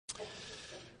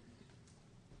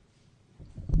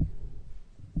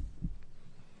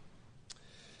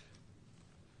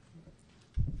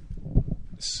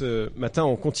Ce matin,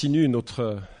 on continue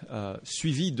notre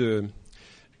suivi de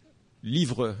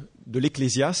livre de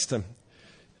l'Ecclésiaste.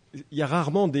 Il y a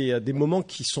rarement des moments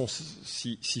qui sont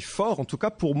si forts. En tout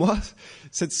cas, pour moi,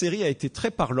 cette série a été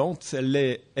très parlante. Elle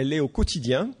est au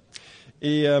quotidien.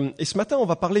 Et ce matin, on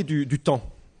va parler du temps.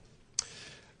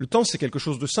 Le temps, c'est quelque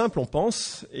chose de simple, on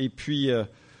pense. Et puis,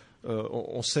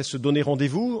 on sait se donner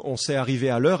rendez-vous. On sait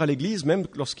arriver à l'heure à l'église, même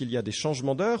lorsqu'il y a des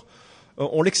changements d'heure.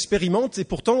 On l'expérimente et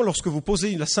pourtant, lorsque vous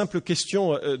posez la simple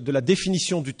question de la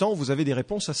définition du temps, vous avez des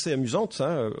réponses assez amusantes.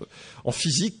 En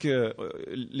physique,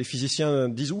 les physiciens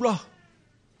disent « oula !»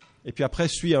 Et puis après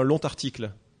suit un long article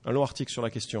sur la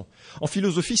question. En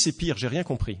philosophie, c'est pire, j'ai rien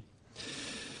compris.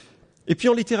 Et puis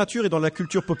en littérature et dans la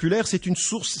culture populaire, c'est une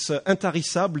source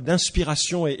intarissable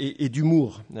d'inspiration et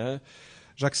d'humour.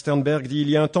 Jacques Sternberg dit « il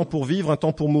y a un temps pour vivre, un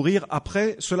temps pour mourir.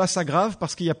 Après, cela s'aggrave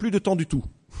parce qu'il n'y a plus de temps du tout. »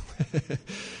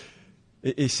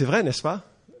 Et c'est vrai, n'est-ce pas ?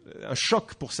 Un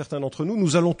choc pour certains d'entre nous.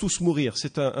 Nous allons tous mourir.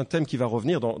 C'est un thème qui va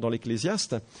revenir dans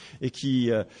l'Ecclésiaste et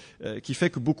qui fait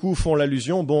que beaucoup font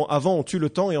l'allusion. Bon, avant on tue le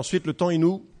temps et ensuite le temps il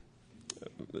nous...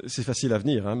 C'est facile à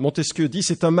venir. Montesquieu dit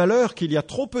c'est un malheur qu'il y a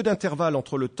trop peu d'intervalle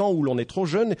entre le temps où l'on est trop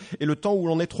jeune et le temps où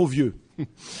l'on est trop vieux.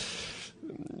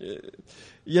 Il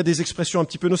y a des expressions un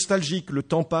petit peu nostalgiques. Le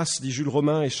temps passe, dit Jules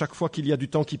Romain, et chaque fois qu'il y a du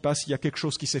temps qui passe, il y a quelque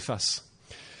chose qui s'efface.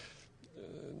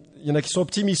 Il y en a qui sont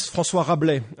optimistes. François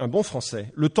Rabelais, un bon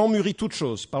français. Le temps mûrit toutes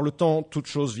choses. Par le temps, toutes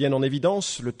choses viennent en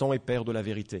évidence. Le temps est père de la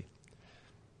vérité.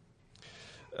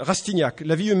 Rastignac,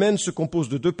 la vie humaine se compose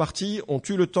de deux parties. On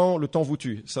tue le temps vous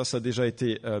tue. Ça a déjà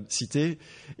été cité.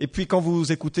 Et puis quand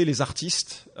vous écoutez les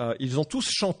artistes, ils ont tous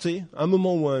chanté, à un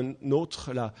moment ou un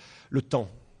autre, le temps.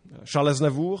 Charles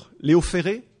Aznavour, Léo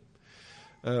Ferré,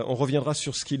 on reviendra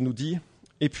sur ce qu'il nous dit.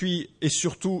 Et puis, et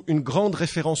surtout, une grande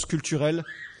référence culturelle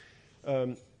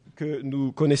que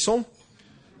nous connaissons,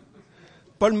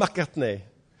 Paul McCartney.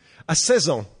 À 16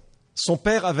 ans, son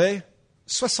père avait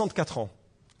 64 ans.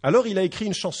 Alors il a écrit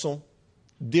une chanson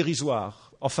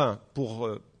dérisoire, enfin pour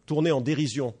tourner en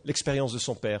dérision l'expérience de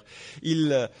son père.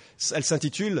 Elle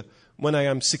s'intitule « When I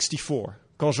am 64 »,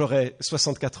 quand j'aurai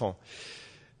 64 ans.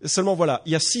 Seulement voilà,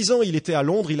 il y a 6 ans, il était à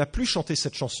Londres, il n'a plus chanté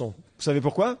cette chanson. Vous savez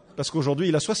pourquoi ? Parce qu'aujourd'hui,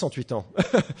 il a 68 ans.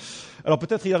 Alors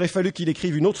peut-être il aurait fallu qu'il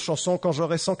écrive une autre chanson quand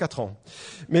j'aurai 104 ans.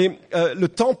 Mais le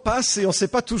temps passe et on ne sait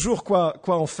pas toujours quoi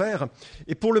en faire.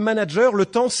 Et pour le manager, le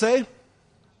temps c'est...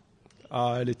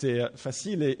 Ah, elle était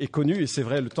facile et connue, et c'est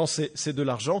vrai, le temps c'est de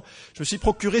l'argent. Je me suis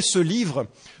procuré ce livre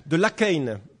de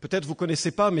Lacaine. Peut-être vous ne connaissez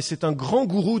pas, mais c'est un grand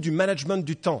gourou du management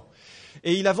du temps.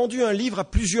 Et il a vendu un livre à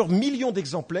plusieurs millions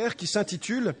d'exemplaires qui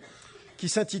s'intitule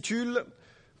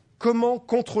 « Comment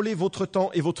contrôler votre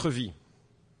temps et votre vie ».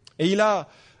 Et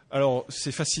alors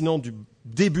c'est fascinant du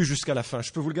début jusqu'à la fin,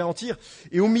 je peux vous le garantir.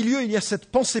 Et au milieu, il y a cette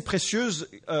pensée précieuse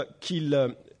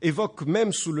qu'il évoque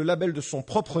même sous le label de son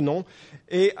propre nom.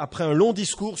 Et après un long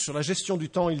discours sur la gestion du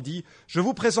temps, il dit « Je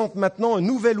vous présente maintenant un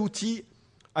nouvel outil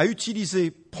à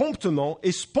utiliser promptement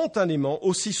et spontanément,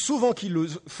 aussi souvent qu'il le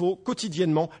faut,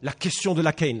 quotidiennement, la question de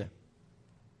Lacaine. »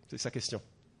 C'est sa question.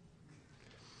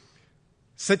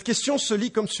 Cette question se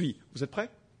lit comme suit. Vous êtes prêts ?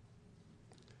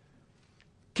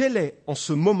 Quel est, en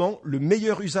ce moment, le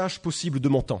meilleur usage possible de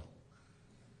mon temps ?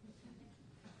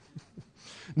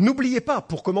 N'oubliez pas,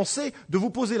 pour commencer, de vous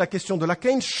poser la question de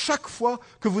Lacaine chaque fois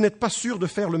que vous n'êtes pas sûr de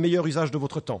faire le meilleur usage de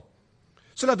votre temps.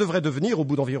 Cela devrait devenir, au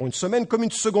bout d'environ une semaine, comme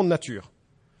une seconde nature.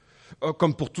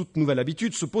 Comme pour toute nouvelle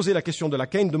habitude, se poser la question de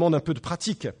Lacaine demande un peu de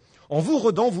pratique. En vous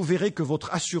rodant, vous verrez que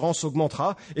votre assurance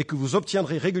augmentera et que vous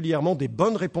obtiendrez régulièrement des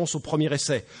bonnes réponses au premier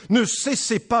essai. Ne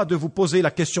cessez pas de vous poser la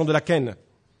question de Lacaine.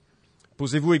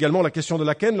 Posez-vous également la question de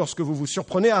Lacaine lorsque vous vous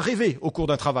surprenez à rêver au cours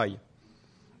d'un travail.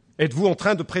 Êtes-vous en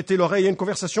train de prêter l'oreille à une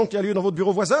conversation qui a lieu dans votre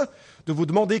bureau voisin ? De vous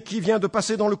demander qui vient de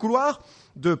passer dans le couloir ?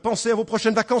 De penser à vos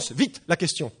prochaines vacances ? Vite, la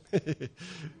question.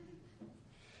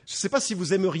 Je ne sais pas si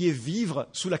vous aimeriez vivre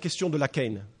sous la question de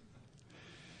Lacaine.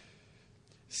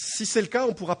 Si c'est le cas,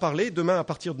 on pourra parler. Demain, à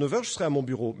partir de 9h, je serai à mon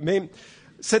bureau. Mais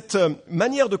cette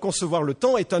manière de concevoir le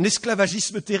temps est un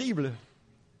esclavagisme terrible.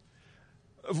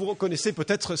 Vous reconnaissez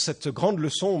peut-être cette grande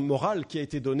leçon morale qui a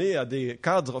été donnée à des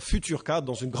futurs cadres,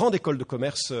 dans une grande école de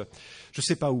commerce, je ne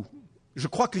sais pas où. Je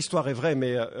crois que l'histoire est vraie,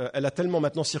 mais elle a tellement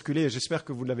maintenant circulé, et j'espère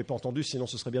que vous ne l'avez pas entendue, sinon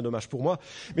ce serait bien dommage pour moi.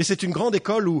 Mais c'est une grande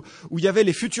école où il y avait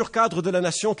les futurs cadres de la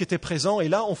nation qui étaient présents, et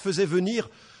là, on faisait venir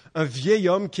un vieil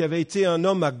homme qui avait été un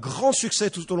homme à grand succès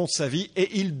tout au long de sa vie,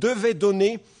 et il devait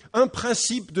donner un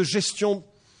principe de gestion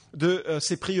de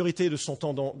ses priorités de son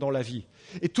temps dans la vie.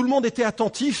 Et tout le monde était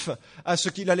attentif à ce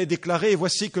qu'il allait déclarer, et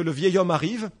voici que le vieil homme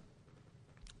arrive.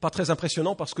 Pas très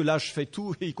impressionnant parce que l'âge fait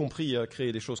tout, y compris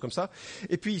créer des choses comme ça.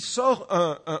 Et puis il sort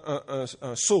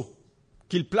un seau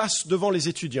qu'il place devant les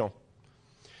étudiants.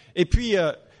 Et puis,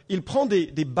 il prend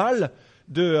des balles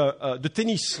de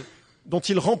tennis dont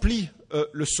il remplit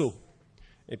le seau.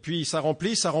 Et puis, ça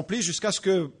remplit jusqu'à ce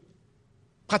que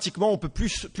pratiquement on ne peut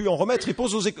plus en remettre. Il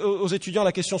pose aux étudiants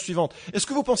la question suivante. Est-ce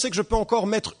que vous pensez que je peux encore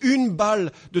mettre une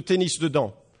balle de tennis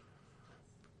dedans?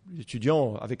 Les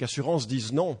étudiants, avec assurance,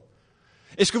 disent non.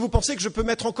 Est-ce que vous pensez que je peux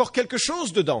mettre encore quelque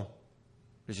chose dedans?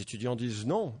 Les étudiants disent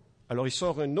non. Alors il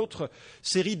sort une autre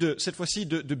série, cette fois-ci,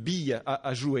 de billes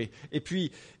à jouer. Et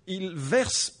puis il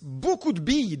verse beaucoup de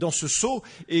billes dans ce seau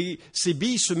et ces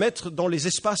billes se mettent dans les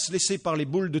espaces laissés par les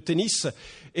boules de tennis.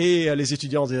 Et les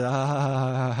étudiants disent «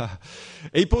 Ah !»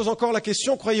 Et il pose encore la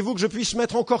question « Croyez-vous que je puisse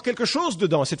mettre encore quelque chose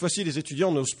dedans ?» Cette fois-ci, les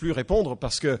étudiants n'osent plus répondre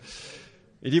parce que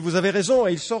il dit « Vous avez raison »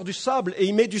 et il sort du sable et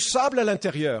il met du sable à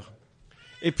l'intérieur.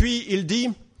 Et puis il dit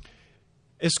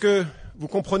 « Est-ce que vous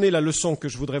comprenez la leçon que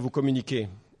je voudrais vous communiquer ?»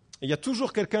 Il y a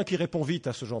toujours quelqu'un qui répond vite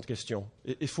à ce genre de questions.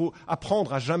 Il faut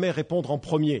apprendre à jamais répondre en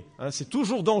premier. C'est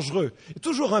toujours dangereux. Il y a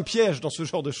toujours un piège dans ce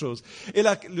genre de choses. Et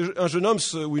là, un jeune homme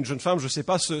ou une jeune femme, je ne sais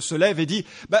pas, se lève et dit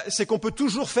c'est qu'on peut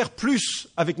toujours faire plus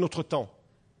avec notre temps.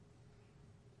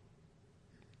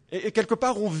 Et quelque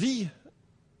part, on vit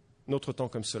notre temps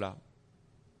comme cela.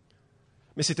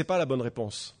 Mais ce n'était pas la bonne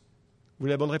réponse. Vous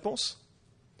voulez la bonne réponse?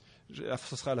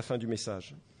 Ce sera à la fin du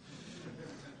message.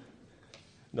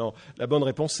 Non, la bonne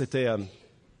réponse, c'était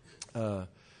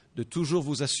de toujours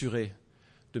vous assurer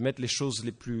de mettre les choses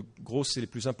les plus grosses et les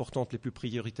plus importantes, les plus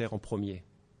prioritaires en premier.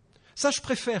 Ça, je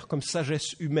préfère comme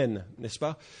sagesse humaine, n'est-ce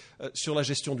pas, sur la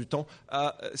gestion du temps,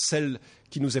 à celle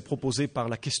qui nous est proposée par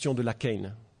la question de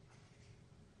Lacan.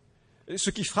 Ce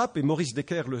qui frappe, et Maurice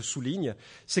Decker le souligne,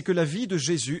 c'est que la vie de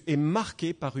Jésus est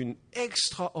marquée par une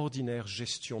extraordinaire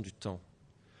gestion du temps.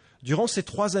 Durant ces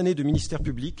 3 années de ministère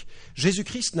public,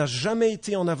 Jésus-Christ n'a jamais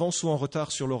été en avance ou en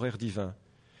retard sur l'horaire divin.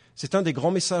 C'est un des grands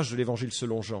messages de l'Évangile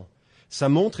selon Jean. Sa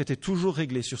montre était toujours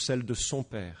réglée sur celle de son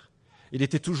Père. Il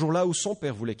était toujours là où son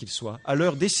Père voulait qu'il soit, à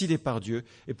l'heure décidée par Dieu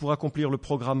et pour accomplir le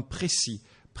programme précis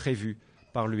prévu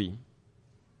par lui.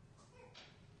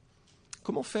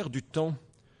 Comment faire du temps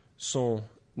son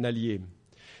allié?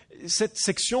 Cette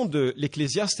section de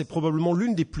l'Ecclésiaste est probablement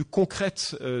l'une des plus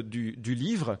concrètes du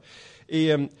livre.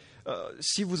 Et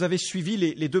si vous avez suivi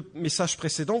les 2 messages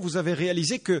précédents, vous avez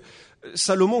réalisé que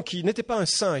Salomon, qui n'était pas un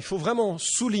saint, il faut vraiment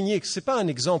souligner que ce n'est pas un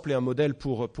exemple et un modèle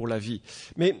pour la vie,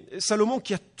 mais Salomon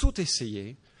qui a tout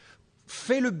essayé,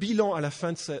 fait le bilan à la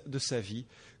fin de sa vie,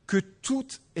 que tout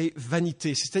est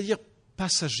vanité, c'est-à-dire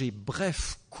passager,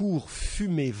 bref, court,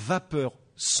 fumée, vapeur,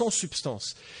 sans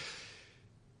substance,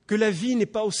 que la vie n'est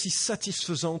pas aussi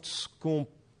satisfaisante qu'on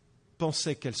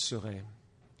pensait qu'elle serait.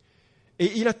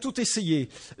 Et il a tout essayé.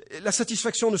 La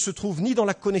satisfaction ne se trouve ni dans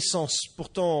la connaissance,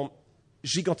 pourtant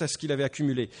gigantesque qu'il avait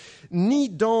accumulée, ni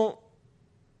dans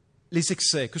les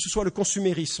excès, que ce soit le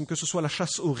consumérisme, que ce soit la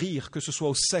chasse au rire, que ce soit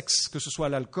au sexe, que ce soit à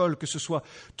l'alcool, que ce soit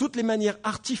toutes les manières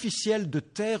artificielles de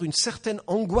taire une certaine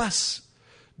angoisse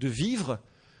de vivre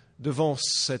devant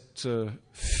cette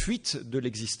fuite de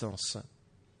l'existence.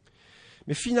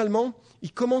 Mais finalement,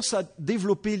 il commence à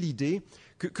développer l'idée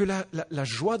que la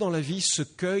joie dans la vie se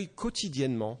cueille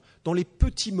quotidiennement dans les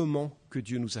petits moments que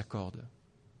Dieu nous accorde.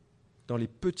 Dans les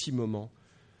petits moments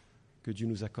que Dieu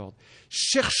nous accorde.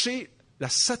 Chercher la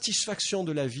satisfaction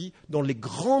de la vie dans les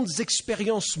grandes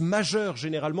expériences majeures,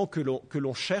 généralement, que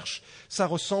l'on cherche, ça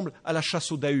ressemble à la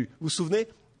chasse au Dahu. Vous vous souvenez?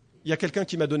 Il y a quelqu'un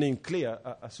qui m'a donné une clé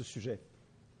à ce sujet.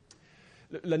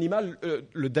 L'animal,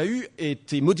 le Dahu, a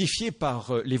été modifié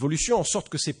par l'évolution en sorte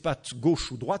que ses pattes gauche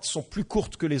ou droite sont plus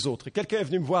courtes que les autres. Et quelqu'un est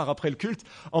venu me voir après le culte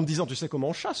en me disant « Tu sais comment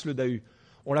on chasse le Dahu ?»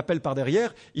 On l'appelle par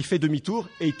derrière, il fait demi-tour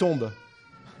et il tombe.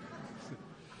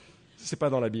 Ce n'est pas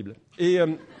dans la Bible. Et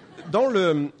dans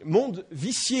le monde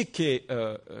vicié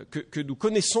que nous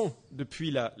connaissons depuis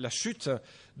la chute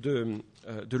de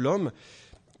l'homme,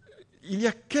 il y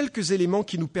a quelques éléments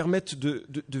qui nous permettent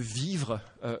de vivre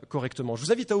correctement. Je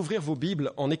vous invite à ouvrir vos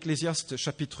Bibles en Ecclésiaste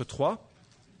chapitre 3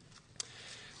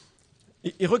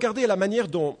 et regardez la manière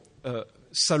dont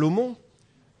Salomon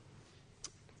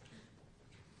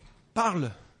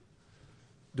parle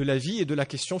de la vie et de la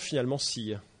question finalement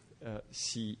si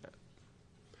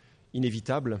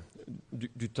inévitable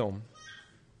du temps.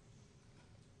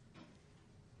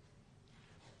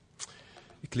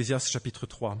 Ecclésiaste chapitre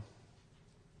 3.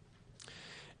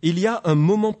 Il y a un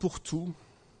moment pour tout,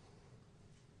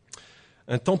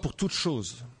 un temps pour toute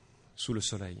chose sous le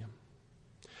soleil.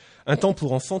 Un temps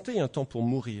pour enfanter, un temps pour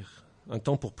mourir. Un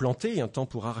temps pour planter et un temps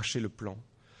pour arracher le plant.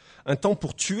 Un temps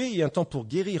pour tuer et un temps pour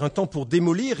guérir. Un temps pour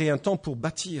démolir et un temps pour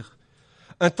bâtir.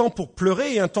 Un temps pour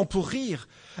pleurer et un temps pour rire.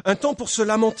 Un temps pour se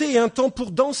lamenter et un temps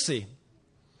pour danser.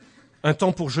 Un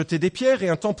temps pour jeter des pierres et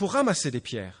un temps pour ramasser des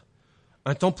pierres.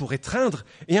 Un temps pour étreindre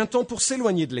et un temps pour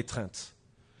s'éloigner de l'étreinte.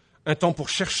 Un temps pour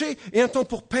chercher et un temps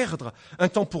pour perdre. Un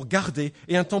temps pour garder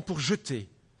et un temps pour jeter.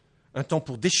 Un temps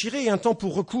pour déchirer et un temps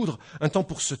pour recoudre. Un temps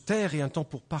pour se taire et un temps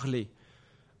pour parler.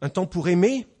 Un temps pour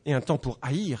aimer et un temps pour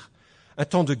haïr. Un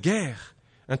temps de guerre,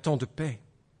 un temps de paix.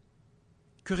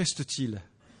 Que reste-t-il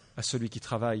à celui qui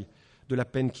travaille de la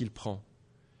peine qu'il prend?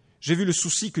 J'ai vu le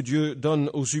souci que Dieu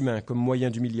donne aux humains comme moyen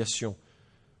d'humiliation.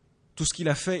 Tout ce qu'il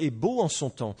a fait est beau en son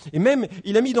temps. Et même,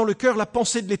 il a mis dans le cœur la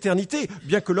pensée de l'éternité,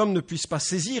 bien que l'homme ne puisse pas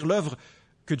saisir l'œuvre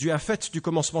que Dieu a faite du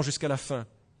commencement jusqu'à la fin.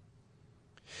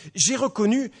 J'ai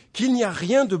reconnu qu'il n'y a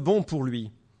rien de bon pour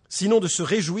lui, sinon de se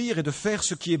réjouir et de faire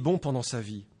ce qui est bon pendant sa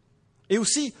vie. Et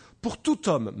aussi, pour tout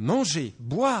homme, manger,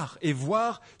 boire et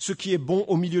voir ce qui est bon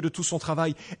au milieu de tout son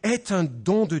travail est un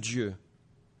don de Dieu.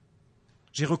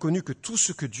 J'ai reconnu que tout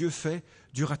ce que Dieu fait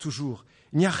durera toujours.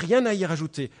 Il n'y a rien à y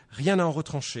rajouter, rien à en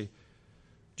retrancher.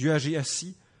 Dieu agit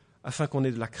ainsi afin qu'on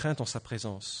ait de la crainte en sa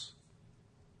présence.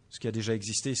 Ce qui a déjà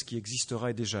existé et ce qui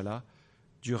existera est déjà là.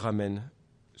 Dieu ramène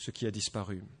ce qui a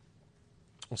disparu.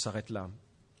 On s'arrête là.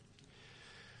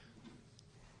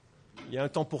 Il y a un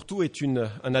temps pour tout est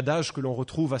un adage que l'on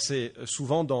retrouve assez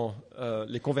souvent dans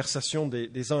les conversations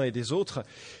des uns et des autres.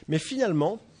 Mais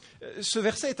finalement, ce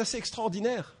verset est assez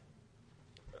extraordinaire.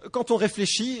 Quand on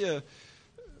réfléchit,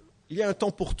 il y a un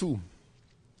temps pour tout.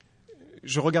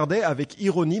 Je regardais avec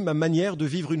ironie ma manière de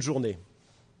vivre une journée.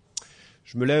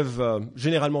 Je me lève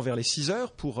généralement vers les 6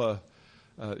 heures pour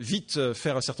vite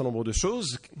faire un certain nombre de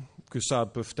choses, que ça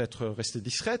peuvent être rester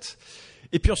discrètes.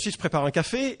 Et puis ensuite, je prépare un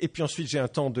café, et puis ensuite, j'ai un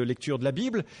temps de lecture de la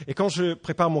Bible. Et quand je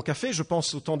prépare mon café, je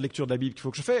pense au temps de lecture de la Bible qu'il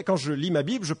faut que je fasse. Et quand je lis ma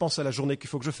Bible, je pense à la journée qu'il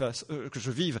faut que je fasse, que je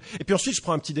vive. Et puis ensuite, je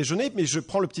prends un petit déjeuner, mais je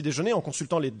prends le petit déjeuner en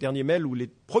consultant les derniers mails ou les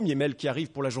premiers mails qui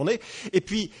arrivent pour la journée. Et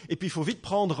puis il faut vite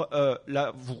prendre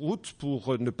la route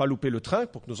pour ne pas louper le train,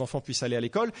 pour que nos enfants puissent aller à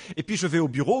l'école. Et puis je vais au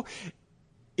bureau.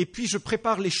 Et puis je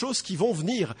prépare les choses qui vont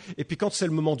venir. Et puis quand c'est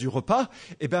le moment du repas,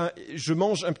 je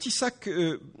mange un petit sac.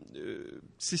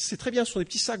 C'est très bien, ce sont des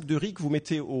petits sacs de riz que vous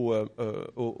mettez au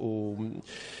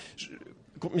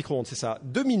micro-ondes, c'est ça.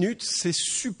 2 minutes, c'est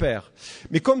super.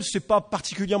 Mais comme c'est pas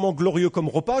particulièrement glorieux comme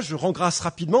repas, je rends grâce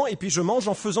rapidement et puis je mange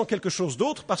en faisant quelque chose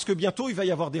d'autre parce que bientôt il va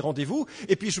y avoir des rendez-vous.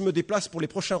 Et puis je me déplace pour les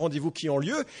prochains rendez-vous qui ont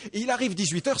lieu. Et il arrive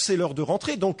 18h, c'est l'heure de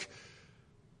rentrer. Donc,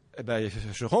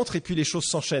 je rentre et puis les choses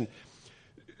s'enchaînent.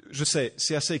 Je sais,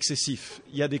 c'est assez excessif.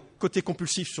 Il y a des côtés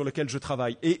compulsifs sur lesquels je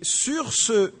travaille. Et sur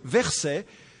ce verset,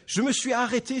 je me suis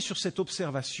arrêté sur cette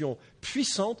observation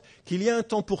puissante qu'il y a un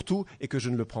temps pour tout et que je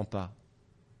ne le prends pas.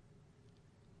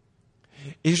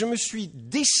 Et je me suis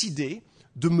décidé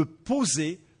de me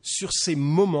poser sur ces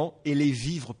moments et les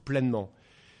vivre pleinement.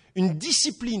 Une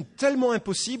discipline tellement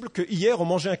impossible que hier, on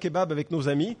mangeait un kebab avec nos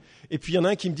amis et puis il y en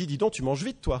a un qui me dit « Dis donc, tu manges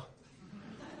vite, toi !»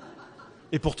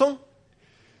 Et pourtant,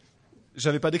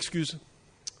 j'avais pas d'excuse.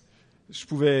 Je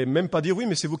pouvais même pas dire oui,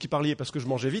 mais c'est vous qui parliez parce que je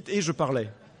mangeais vite et je parlais.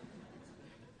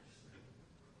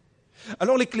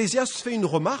 Alors l'Ecclésiaste fait une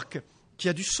remarque qui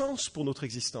a du sens pour notre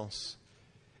existence.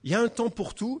 Il y a un temps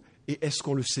pour tout et est-ce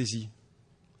qu'on le saisit?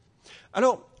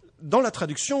 Alors, dans la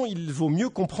traduction, il vaut mieux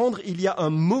comprendre il y a un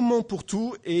moment pour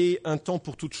tout et un temps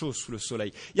pour toute chose sous le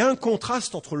soleil. Il y a un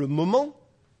contraste entre le moment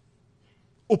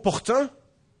opportun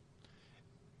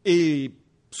et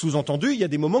sous-entendu, il y a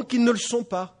des moments qui ne le sont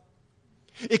pas.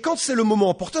 Et quand c'est le moment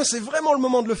opportun, c'est vraiment le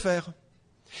moment de le faire.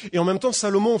 Et en même temps,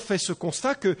 Salomon fait ce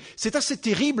constat que c'est assez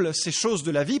terrible, ces choses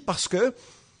de la vie, parce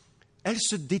qu'elles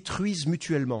se détruisent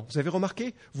mutuellement. Vous avez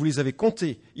remarqué? Vous les avez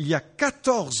comptées. Il y a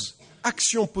 14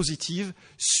 actions positives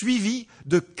suivies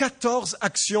de 14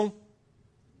 actions.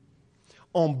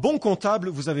 En bon comptable,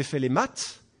 vous avez fait les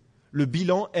maths, le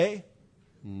bilan est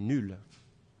nul.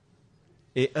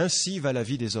 Et ainsi va la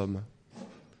vie des hommes.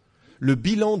 Le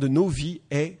bilan de nos vies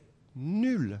est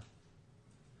nul.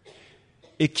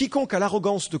 Et quiconque a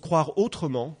l'arrogance de croire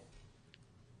autrement,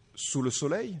 sous le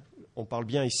soleil, on parle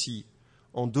bien ici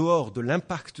en dehors de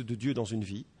l'impact de Dieu dans une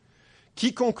vie,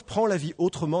 quiconque prend la vie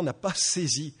autrement n'a pas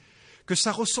saisi que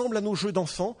ça ressemble à nos jeux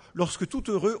d'enfants, lorsque tout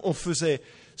heureux on faisait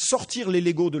sortir les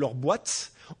Legos de leur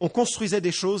boîte, on construisait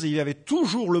des choses et il y avait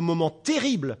toujours le moment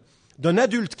terrible d'un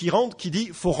adulte qui rentre, qui dit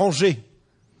 « faut ranger ».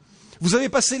 Vous avez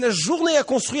passé la journée à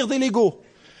construire des Legos,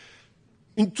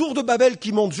 une tour de Babel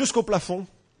qui monte jusqu'au plafond,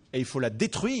 et il faut la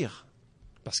détruire,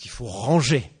 parce qu'il faut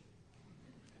ranger.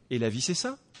 Et la vie, c'est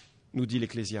ça, nous dit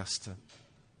l'Ecclésiaste.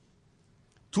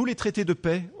 Tous les traités de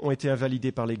paix ont été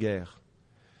invalidés par les guerres.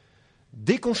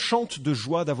 Dès qu'on chante de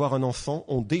joie d'avoir un enfant,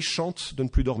 on déchante de ne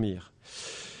plus dormir.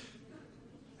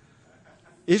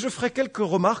 Et je ferai quelques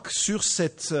remarques sur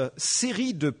cette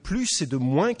série de plus et de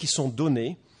moins qui sont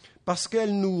donnés parce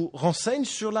qu'elle nous renseigne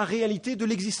sur la réalité de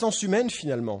l'existence humaine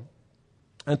finalement.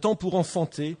 Un temps pour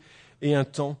enfanter et un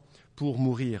temps pour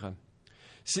mourir.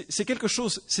 C'est quelque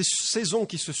chose, ces saisons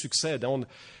qui se succèdent,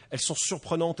 elles sont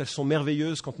surprenantes, elles sont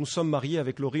merveilleuses. Quand nous sommes mariés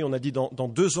avec Laurie, on a dit dans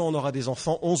 2 ans on aura des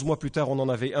enfants, 11 mois plus tard on en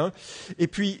avait un. Et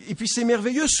puis c'est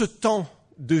merveilleux ce temps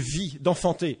de vie,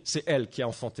 d'enfanter. C'est elle qui a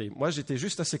enfanté. Moi j'étais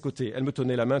juste à ses côtés, elle me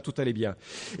tenait la main, tout allait bien.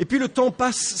 Et puis le temps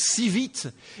passe si vite,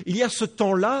 il y a ce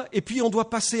temps-là, et puis on doit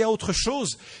passer à autre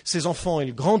chose. Ces enfants,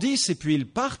 ils grandissent, et puis ils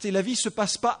partent, et la vie ne se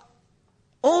passe pas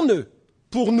en eux,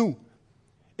 pour nous.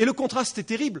 Et le contraste est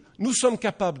terrible. Nous sommes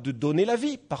capables de donner la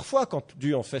vie, parfois quand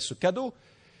Dieu en fait ce cadeau.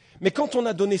 Mais quand on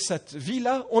a donné cette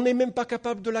vie-là, on n'est même pas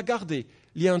capable de la garder.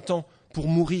 Il y a un temps pour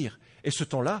mourir. Et ce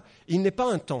temps-là, il n'est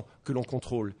pas un temps que l'on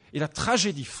contrôle. Et la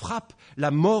tragédie frappe,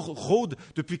 la mort rôde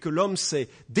depuis que l'homme s'est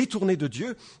détourné de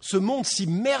Dieu. Ce monde si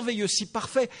merveilleux, si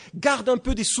parfait, garde un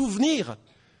peu des souvenirs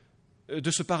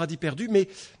de ce paradis perdu, mais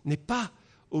n'est pas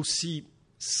aussi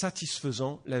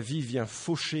satisfaisant. La vie vient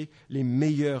faucher les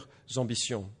meilleures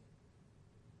ambitions.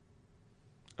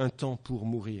 Un temps pour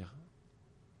mourir.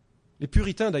 Les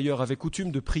puritains, d'ailleurs, avaient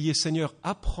coutume de prier « Seigneur,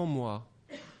 apprends-moi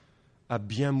à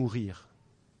bien mourir ».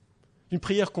 Une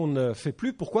prière qu'on ne fait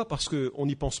plus. Pourquoi ? Parce qu'on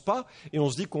n'y pense pas et on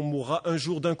se dit qu'on mourra un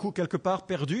jour d'un coup quelque part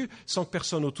perdu, sans que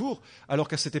personne autour, alors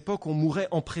qu'à cette époque, on mourait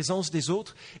en présence des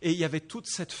autres. Et il y avait toute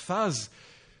cette phase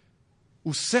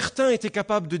où certains étaient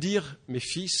capables de dire « Mes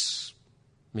fils,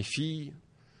 mes filles,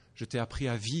 je t'ai appris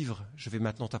à vivre, je vais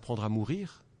maintenant t'apprendre à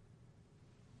mourir ».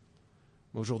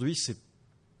 Mais aujourd'hui, ce n'est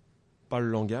pas le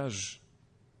langage.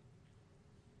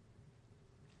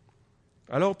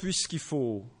 Alors, puisqu'il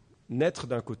faut naître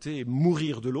d'un côté et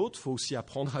mourir de l'autre, il faut aussi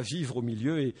apprendre à vivre au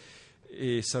milieu.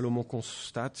 Et Salomon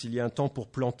constate, il y a un temps pour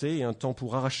planter et un temps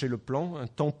pour arracher le plant, un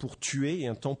temps pour tuer et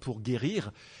un temps pour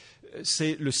guérir.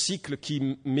 C'est le cycle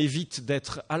qui m'évite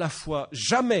d'être à la fois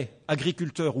jamais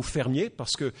agriculteur ou fermier,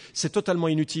 parce que c'est totalement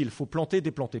inutile. Il faut planter,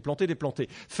 déplanter, planter, déplanter,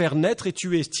 faire naître et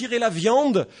tuer, tirer la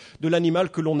viande de l'animal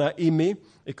que l'on a aimé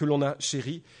et que l'on a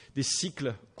chéri, des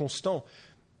cycles constants.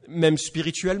 Même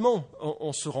spirituellement,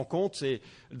 on se rend compte, et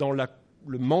dans le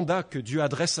mandat que Dieu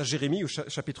adresse à Jérémie, au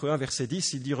chapitre 1, verset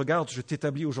 10, il dit « Regarde, je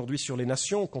t'établis aujourd'hui sur les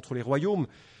nations, contre les royaumes,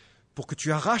 pour que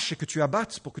tu arraches et que tu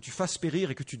abattes, pour que tu fasses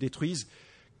périr et que tu détruises. »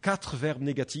 4 verbes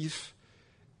négatifs,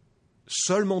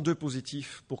 seulement 2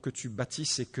 positifs pour que tu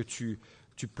bâtisses et que tu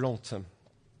plantes.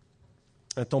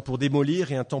 Un temps pour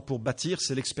démolir et un temps pour bâtir,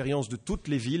 c'est l'expérience de toutes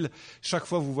les villes. Chaque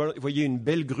fois que vous voyez une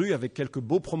belle grue avec quelques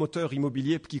beaux promoteurs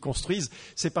immobiliers qui construisent,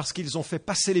 c'est parce qu'ils ont fait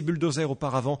passer les bulldozers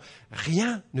auparavant.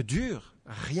 Rien ne dure,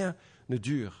 rien ne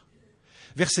dure.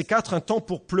 Verset 4, un temps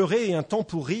pour pleurer et un temps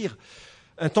pour rire.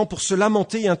 Un temps pour se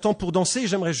lamenter et un temps pour danser.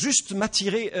 J'aimerais juste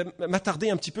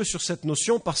m'attarder un petit peu sur cette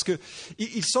notion parce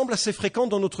qu'il semble assez fréquent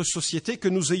dans notre société que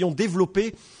nous ayons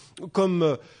développé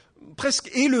comme presque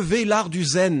élevé l'art du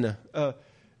zen,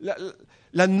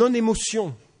 la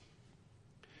non-émotion.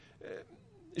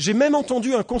 J'ai même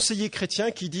entendu un conseiller chrétien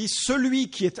qui dit «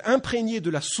 Celui qui est imprégné de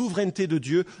la souveraineté de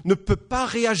Dieu ne peut pas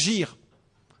réagir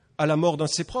à la mort d'un de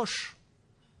ses proches. »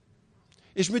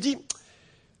 Et je me dis...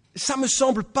 ça ne me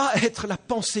semble pas être la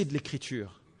pensée de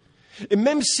l'Écriture. Et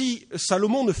même si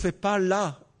Salomon ne fait pas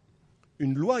là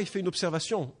une loi, il fait une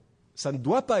observation. Ça ne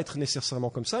doit pas être nécessairement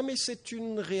comme ça, mais c'est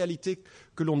une réalité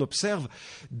que l'on observe.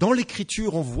 Dans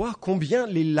l'Écriture, on voit combien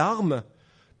les larmes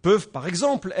peuvent, par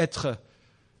exemple, être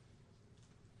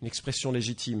une expression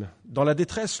légitime. Dans la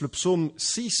détresse, le psaume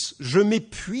 6, « Je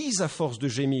m'épuise à force de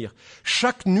gémir.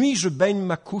 Chaque nuit, je baigne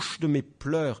ma couche de mes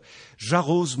pleurs.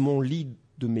 J'arrose mon lit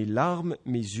de mes larmes,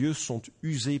 mes yeux sont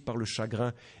usés par le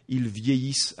chagrin, ils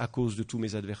vieillissent à cause de tous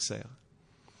mes adversaires. »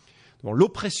 Bon,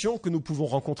 l'oppression que nous pouvons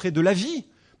rencontrer de la vie,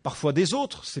 parfois des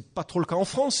autres, ce n'est pas trop le cas en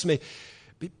France, mais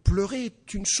pleurer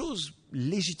est une chose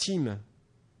légitime.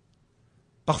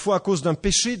 Parfois à cause d'un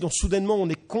péché dont soudainement on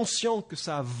est conscient que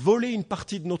ça a volé une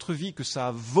partie de notre vie, que ça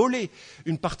a volé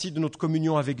une partie de notre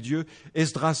communion avec Dieu.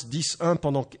 Esdras 10.1,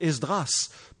 pendant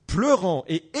qu'Esdras, pleurant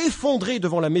et effondré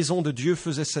devant la maison de Dieu,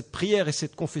 faisait cette prière et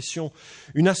cette confession.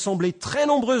 Une assemblée très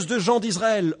nombreuse de gens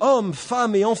d'Israël, hommes,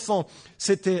 femmes et enfants,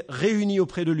 s'étaient réunis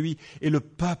auprès de lui et le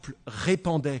peuple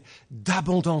répandait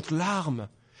d'abondantes larmes.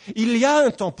 Il y a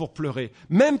un temps pour pleurer,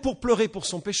 même pour pleurer pour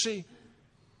son péché.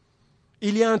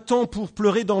 Il y a un temps pour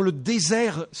pleurer dans le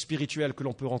désert spirituel que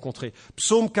l'on peut rencontrer.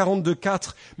 Psaume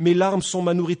 42.4, « Mes larmes sont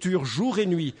ma nourriture jour et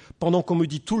nuit, pendant qu'on me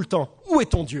dit tout le temps, où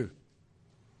est ton Dieu ?»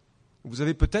 Vous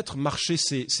avez peut-être marché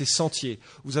ces sentiers.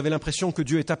 Vous avez l'impression que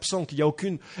Dieu est absent, qu'il n'y a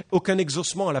aucun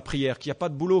exaucement à la prière, qu'il n'y a pas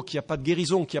de boulot, qu'il n'y a pas de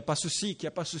guérison, qu'il n'y a pas ceci, qu'il n'y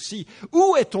a pas ceci.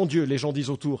 Où est ton Dieu ? Les gens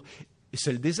disent autour. Et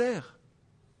c'est le désert.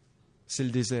 C'est le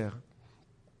désert.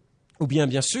 Ou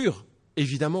bien sûr,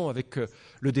 évidemment, avec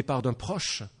le départ d'un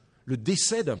proche, le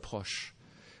décès d'un proche.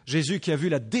 Jésus qui a vu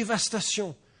la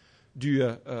dévastation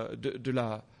de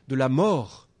la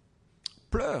mort,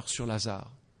 pleure sur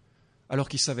Lazare, alors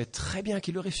qu'il savait très bien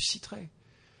qu'il le ressusciterait.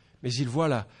 Mais il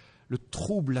voit le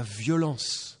trouble, la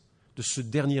violence de ce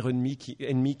dernier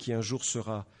ennemi qui un jour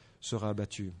sera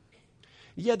abattu.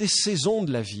 Il y a des saisons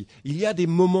de la vie, il y a des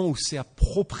moments où c'est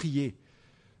approprié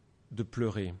de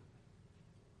pleurer.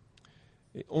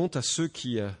 Et honte à ceux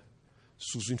qui,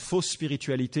 sous une fausse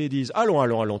spiritualité, disent «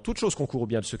 Allons, toute chose concourt au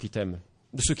bien de ceux qui t'aiment,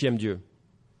 de ceux qui aiment Dieu. »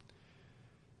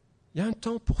 Il y a un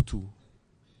temps pour tout.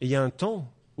 Et il y a un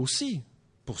temps aussi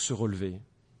pour se relever.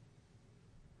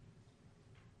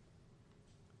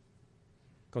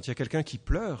 Quand il y a quelqu'un qui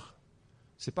pleure,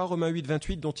 ce n'est pas Romains 8,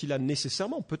 28 dont il a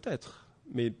nécessairement, peut-être,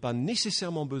 mais pas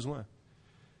nécessairement besoin.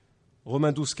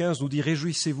 Romains 12, 15 nous dit «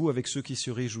 Réjouissez-vous avec ceux qui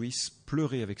se réjouissent,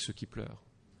 pleurez avec ceux qui pleurent. »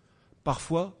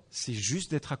 Parfois, c'est juste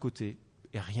d'être à côté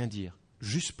et rien dire,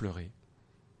 juste pleurer.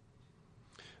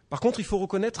 Par contre, il faut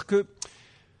reconnaître que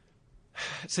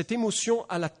cette émotion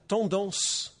a la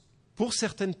tendance, pour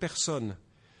certaines personnes,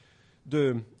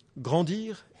 de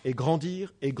grandir et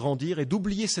grandir et grandir et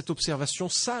d'oublier cette observation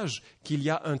sage qu'il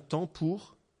y a un temps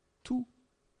pour tout.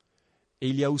 Et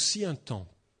il y a aussi un temps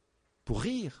pour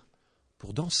rire,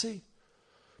 pour danser,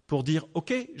 pour dire «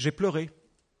 Ok, j'ai pleuré,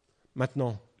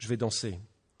 maintenant je vais danser ».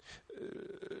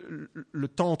 Le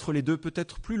temps entre les deux peut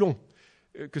être plus long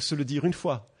que se le dire une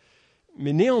fois.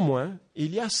 Mais néanmoins,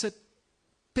 il y a cette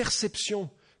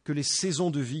perception que les saisons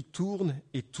de vie tournent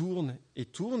et tournent et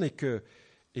tournent et que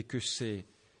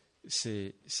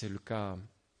c'est le cas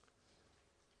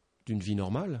d'une vie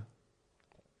normale.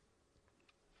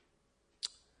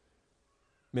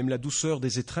 Même la douceur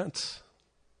des étreintes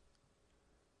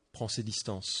prend ses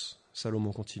distances.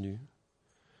 Salomon continue.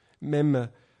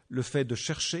 Même le fait de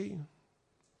chercher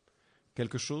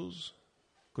quelque chose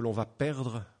que l'on va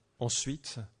perdre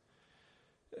ensuite.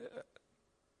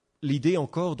 L'idée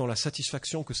encore dans la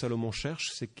satisfaction que Salomon cherche,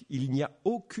 c'est qu'il n'y a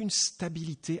aucune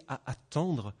stabilité à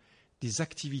attendre des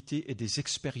activités et des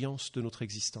expériences de notre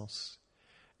existence.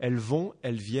 Elles vont,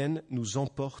 elles viennent, nous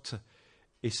emportent,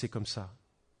 et c'est comme ça.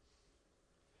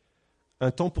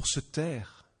 Un temps pour se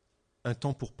taire, un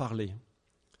temps pour parler.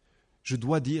 Je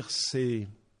dois dire, c'est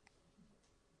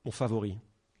mon favori.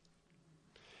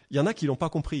 Il y en a qui ne l'ont pas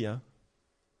compris,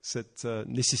 cette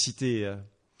nécessité.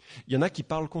 Il y en a qui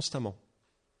parlent constamment.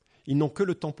 Ils n'ont que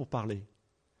le temps pour parler.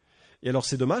 Et alors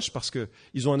c'est dommage parce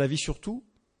qu'ils ont un avis sur tout,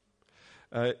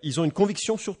 ils ont une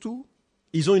conviction sur tout,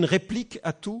 ils ont une réplique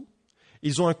à tout,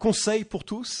 ils ont un conseil pour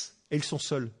tous, et ils sont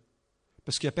seuls.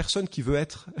 Parce qu'il n'y a personne qui veut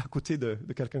être à côté de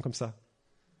quelqu'un comme ça.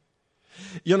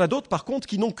 Il y en a d'autres, par contre,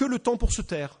 qui n'ont que le temps pour se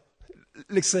taire.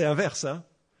 L'excès inverse,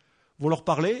 vont leur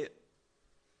parler,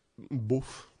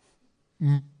 beauf.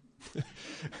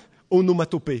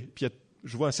 Onomatopée. Puis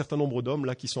je vois un certain nombre d'hommes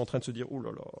là qui sont en train de se dire « Oh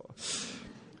là là !»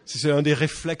 C'est un des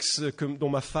réflexes dont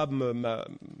ma femme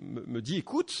me dit «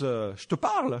 Écoute, je te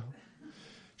parle.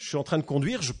 Je suis en train de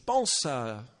conduire, je pense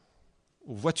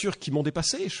aux voitures qui m'ont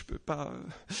dépassé. Je peux pas.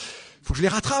 Il faut que je les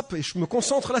rattrape et je me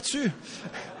concentre là-dessus. »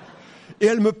 Et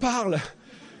elle me parle.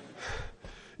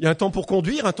 Il y a un temps pour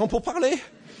conduire, un temps pour parler.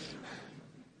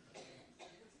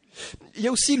 Il y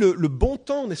a aussi le bon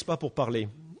temps, n'est-ce pas, pour parler.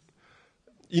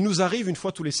 Il nous arrive une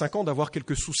fois tous les 5 ans d'avoir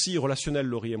quelques soucis relationnels,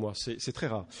 Laurie et moi. C'est très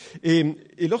rare. Et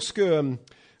lorsque,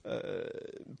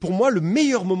 pour moi, le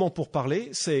meilleur moment pour parler,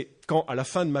 c'est quand, à la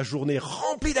fin de ma journée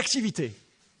remplie d'activités,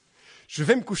 je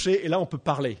vais me coucher et là, on peut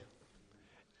parler.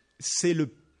 C'est le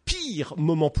pire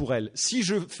moment pour elle. Si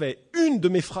je fais une de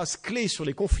mes phrases clés sur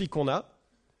les conflits qu'on a,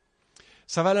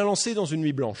 ça va la lancer dans une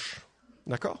nuit blanche.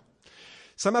 D'accord ?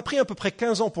 Ça m'a pris à peu près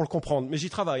 15 ans pour le comprendre, mais j'y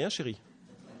travaille, chérie.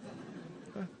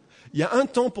 Il y a un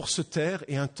temps pour se taire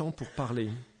et un temps pour parler.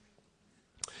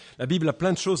 La Bible a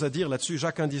plein de choses à dire là-dessus.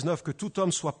 Jacques 1,19, que tout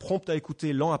homme soit prompt à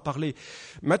écouter, lent à parler.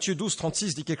 Matthieu 12,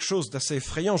 36 dit quelque chose d'assez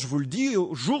effrayant. Je vous le dis,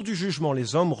 au jour du jugement,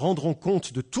 les hommes rendront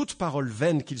compte de toute parole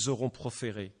vaine qu'ils auront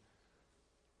proférée.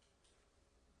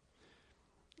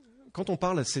 Quand on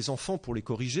parle à ses enfants pour les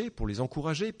corriger, pour les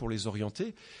encourager, pour les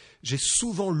orienter, j'ai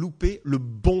souvent loupé le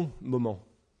bon moment.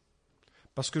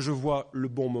 Parce que je vois le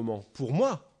bon moment pour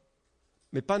moi,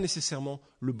 mais pas nécessairement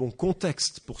le bon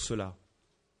contexte pour cela.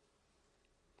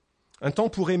 Un temps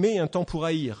pour aimer et un temps pour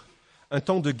haïr. Un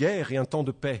temps de guerre et un temps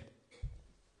de paix.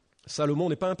 Salomon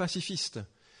n'est pas un pacifiste.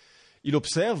 Il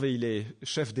observe, et il est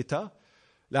chef d'État,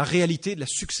 la réalité de la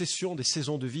succession des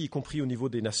saisons de vie, y compris au niveau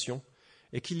des nations,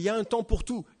 et qu'il y a un temps pour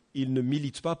tout. Il ne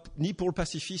milite pas ni pour le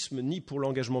pacifisme, ni pour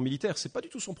l'engagement militaire. Ce n'est pas du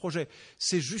tout son projet.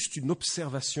 C'est juste une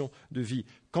observation de vie.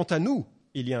 Quant à nous,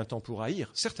 il y a un temps pour haïr,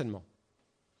 certainement.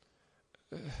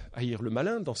 haïr le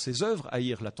malin dans ses œuvres,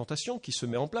 haïr la tentation qui se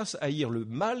met en place, haïr le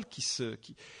mal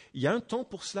Il y a un temps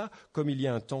pour cela, comme il y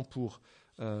a un temps pour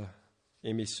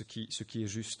aimer ce qui est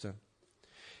juste.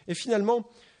 Et finalement,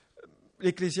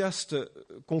 l'Ecclésiaste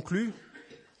conclut,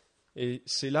 et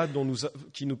c'est là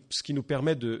ce qui nous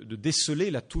permet de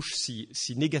déceler la touche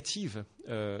si négative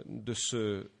de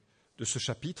ce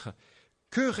chapitre.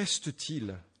 Que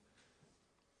reste-t-il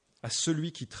à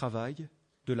celui qui travaille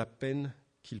de la peine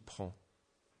qu'il prend?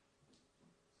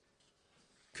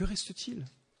 Que reste-t-il?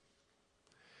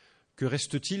 Que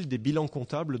reste-t-il des bilans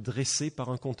comptables dressés par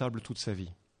un comptable toute sa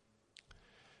vie?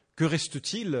 Que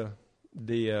reste-t-il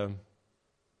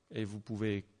et vous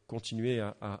pouvez continuer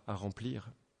à remplir.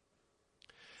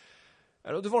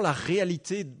 Alors devant la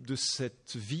réalité de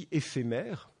cette vie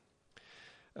éphémère,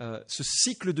 ce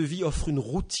cycle de vie offre une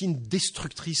routine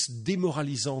destructrice,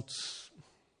 démoralisante.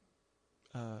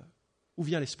 Où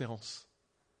vient l'espérance?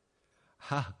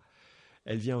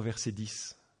 Elle vient au verset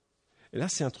 10. Et là,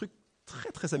 c'est un truc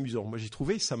très, très amusant. Moi, j'ai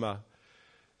trouvé, ça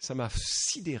m'a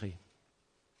sidéré.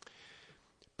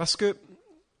 Parce que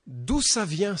d'où ça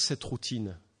vient cette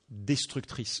routine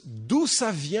destructrice? D'où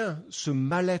ça vient ce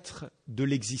mal-être de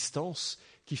l'existence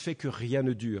qui fait que rien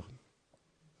ne dure?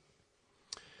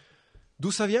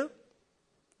 D'où ça vient?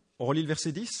 On relit le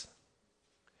verset 10.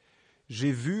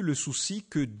 J'ai vu le souci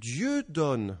que Dieu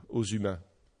donne aux humains.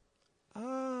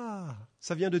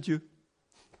 Ça vient de Dieu.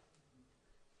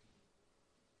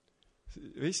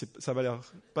 Oui, ça va l'air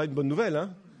pas une bonne nouvelle,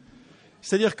 hein?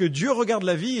 C'est-à-dire que Dieu regarde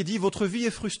la vie et dit « Votre vie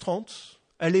est frustrante,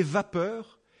 elle est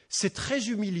vapeur, c'est très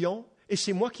humiliant et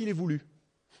c'est moi qui l'ai voulu. »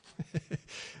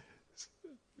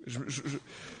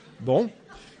 Bon,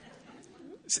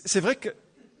 c'est vrai que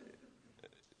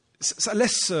ça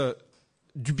laisse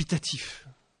dubitatif.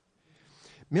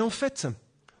 Mais en fait,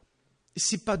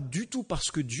 ce n'est pas du tout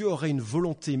parce que Dieu aurait une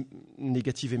volonté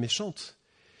négative et méchante,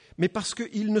 mais parce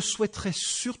qu'il ne souhaiterait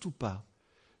surtout pas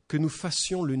que nous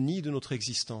fassions le nid de notre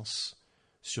existence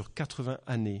sur 80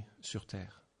 années sur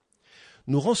Terre.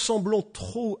 Nous ressemblons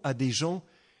trop à des gens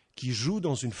qui jouent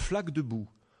dans une flaque de boue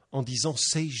en disant «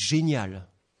 c'est génial »,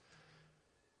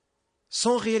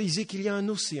 sans réaliser qu'il y a un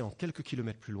océan quelques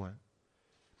kilomètres plus loin.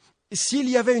 Et s'il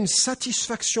y avait une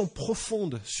satisfaction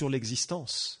profonde sur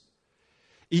l'existence,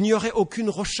 il n'y aurait aucune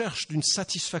recherche d'une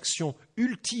satisfaction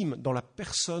ultime dans la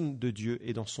personne de Dieu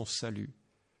et dans son salut.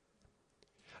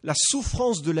 La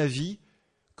souffrance de la vie,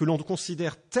 que l'on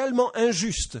considère tellement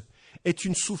injuste, est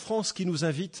une souffrance qui nous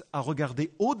invite à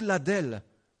regarder au-delà d'elle,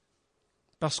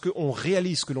 parce qu'on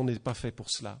réalise que l'on n'est pas fait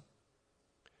pour cela.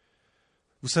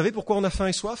 Vous savez pourquoi on a faim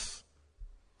et soif?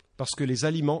 Parce que les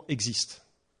aliments existent.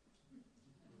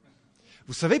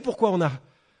 Vous savez pourquoi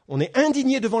on est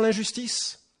indigné devant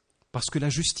l'injustice? Parce que la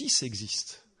justice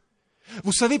existe.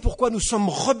 Vous savez pourquoi nous sommes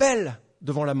rebelles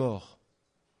devant la mort?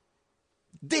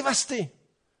 Dévastés.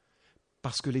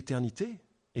 Parce que l'éternité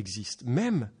existe.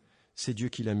 Même, c'est Dieu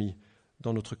qui l'a mis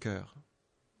dans notre cœur.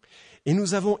 Et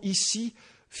nous avons ici,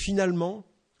 finalement,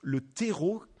 le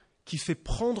terreau qui fait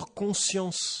prendre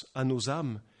conscience à nos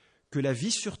âmes que la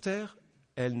vie sur terre,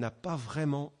 elle n'a pas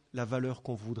vraiment la valeur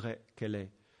qu'on voudrait qu'elle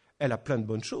ait. Elle a plein de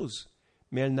bonnes choses,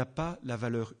 mais elle n'a pas la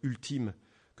valeur ultime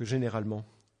que généralement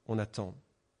on attend.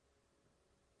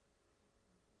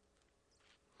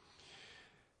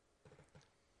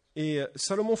 Et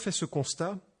Salomon fait ce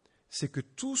constat, c'est que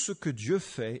tout ce que Dieu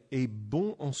fait est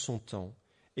bon en son temps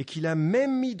et qu'il a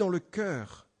même mis dans le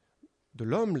cœur de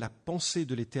l'homme la pensée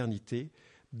de l'éternité,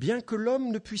 bien que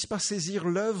l'homme ne puisse pas saisir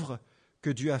l'œuvre que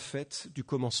Dieu a faite du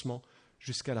commencement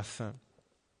jusqu'à la fin.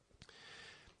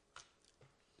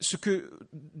 Ce que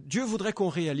Dieu voudrait qu'on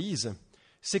réalise,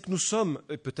 c'est que nous sommes,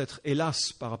 peut-être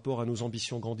hélas par rapport à nos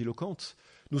ambitions grandiloquentes,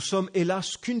 nous sommes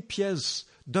hélas qu'une pièce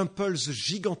d'un pulse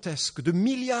gigantesque de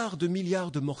milliards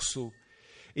de morceaux.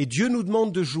 Et Dieu nous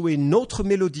demande de jouer notre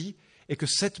mélodie et que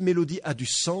cette mélodie a du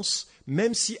sens,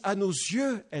 même si à nos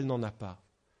yeux, elle n'en a pas.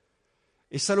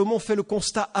 Et Salomon fait le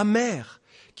constat amer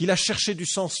qu'il a cherché du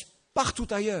sens partout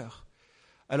ailleurs,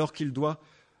 alors qu'il doit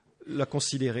la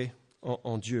considérer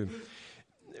en Dieu.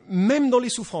 Même dans les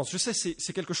souffrances, je sais,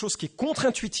 c'est quelque chose qui est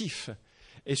contre-intuitif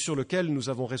et sur lequel nous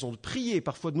avons raison de prier,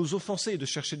 parfois de nous offenser, de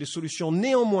chercher des solutions.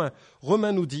 Néanmoins,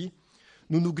 Romain nous dit,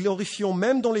 nous nous glorifions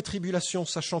même dans les tribulations,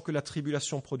 sachant que la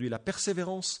tribulation produit la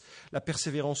persévérance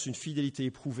une fidélité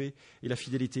éprouvée, et la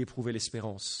fidélité éprouvée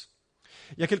l'espérance.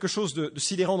 Il y a quelque chose de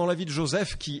sidérant dans la vie de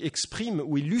Joseph qui exprime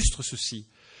ou illustre ceci.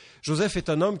 Joseph est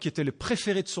un homme qui était le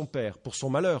préféré de son père, pour son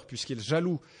malheur, puisqu'il est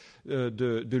jaloux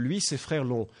de lui. Ses frères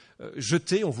l'ont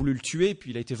jeté, ont voulu le tuer,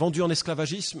 puis il a été vendu en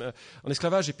esclavage,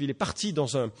 et puis il est parti dans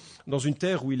une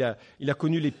terre où il a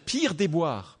connu les pires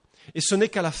déboires. Et ce n'est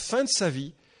qu'à la fin de sa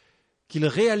vie qu'il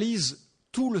réalise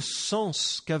tout le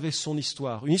sens qu'avait son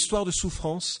histoire. Une histoire de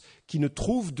souffrance qui ne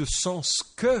trouve de sens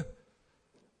que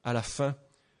à la fin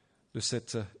de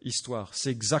cette histoire.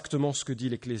 C'est exactement ce que dit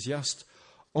l'Ecclésiaste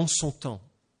en son temps.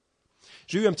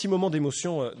 J'ai eu un petit moment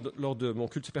d'émotion lors de mon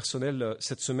culte personnel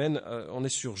cette semaine. On est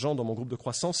sur Jean dans mon groupe de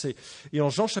croissance. Et en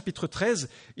Jean chapitre 13,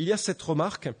 il y a cette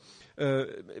remarque.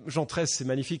 Jean 13, c'est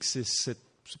magnifique, c'est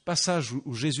ce passage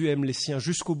où Jésus aime les siens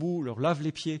jusqu'au bout, leur lave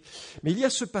les pieds. Mais il y a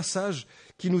ce passage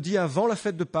qui nous dit avant la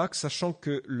fête de Pâques, sachant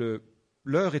que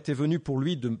l'heure était venue pour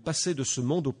lui de passer de ce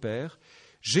monde au Père,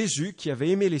 Jésus qui avait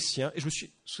aimé les siens, et je me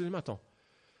suis dit, attends,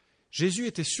 Jésus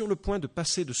était sur le point de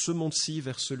passer de ce monde-ci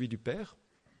vers celui du Père.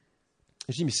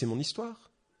 Et je dis, mais c'est mon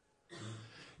histoire.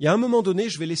 Et à un moment donné,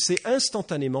 je vais laisser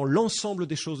instantanément l'ensemble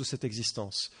des choses de cette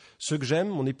existence. Ceux que j'aime,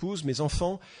 mon épouse, mes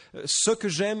enfants, ceux que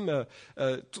j'aime,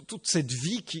 toute cette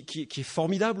vie qui est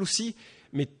formidable aussi.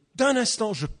 Mais d'un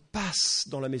instant, je passe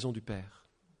dans la maison du Père.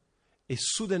 Et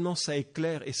soudainement, ça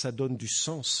éclaire et ça donne du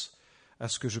sens à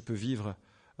ce que je peux vivre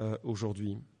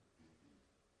aujourd'hui.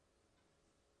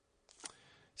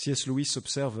 C.S. Lewis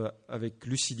observe avec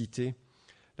lucidité: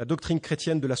 la doctrine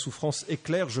chrétienne de la souffrance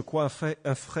éclaire, je crois,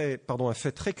 un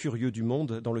fait très curieux du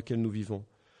monde dans lequel nous vivons.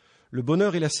 Le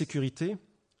bonheur et la sécurité,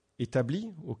 établis,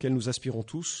 auxquels nous aspirons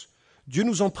tous, Dieu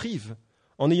nous en prive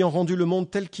en ayant rendu le monde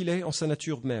tel qu'il est en sa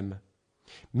nature même.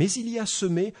 Mais il y a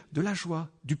semé de la joie,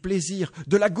 du plaisir,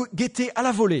 de la gaieté à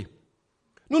la volée.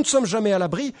 Nous ne sommes jamais à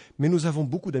l'abri, mais nous avons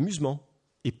beaucoup d'amusement,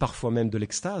 et parfois même de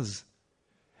l'extase.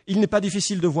 Il n'est pas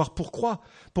difficile de voir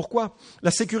pourquoi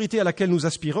la sécurité à laquelle nous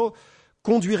aspirons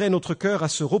conduirait notre cœur à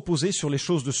se reposer sur les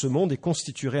choses de ce monde et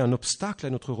constituerait un obstacle à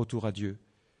notre retour à Dieu.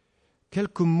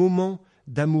 Quelques moments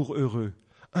d'amour heureux,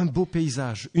 un beau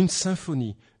paysage, une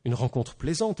symphonie, une rencontre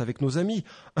plaisante avec nos amis,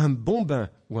 un bon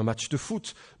bain ou un match de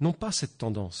foot n'ont pas cette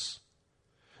tendance.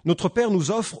 Notre Père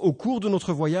nous offre au cours de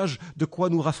notre voyage de quoi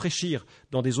nous rafraîchir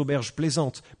dans des auberges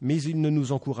plaisantes, mais il ne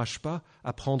nous encourage pas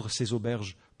à prendre ces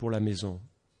auberges pour la maison.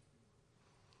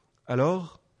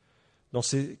 Alors, dans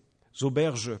ces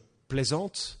auberges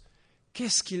plaisante,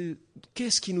 qu'est-ce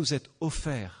qui nous est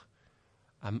offert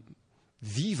à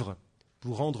vivre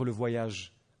pour rendre le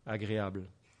voyage agréable?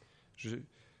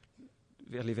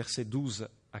 Vers les versets 12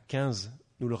 à 15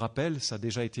 nous le rappellent, ça a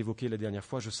déjà été évoqué la dernière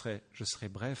fois, je serai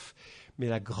bref, mais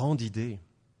la grande idée,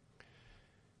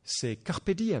 c'est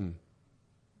carpe diem.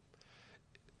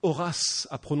 Horace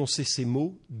a prononcé ces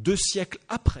mots 2 siècles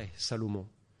après Salomon.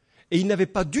 Et il n'avait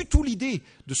pas du tout l'idée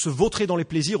de se vautrer dans les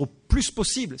plaisirs au plus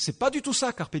possible. Ce n'est pas du tout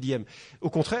ça, carpe diem. Au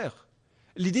contraire,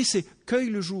 l'idée c'est cueille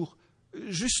le jour,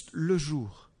 juste le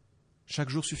jour. Chaque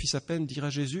jour suffit sa peine, dira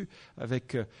Jésus,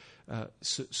 avec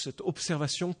cette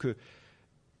observation que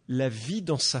la vie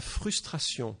dans sa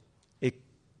frustration est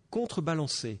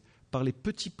contrebalancée par les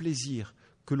petits plaisirs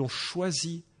que l'on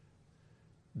choisit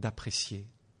d'apprécier.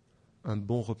 Un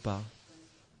bon repas,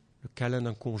 le câlin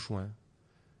d'un conjoint,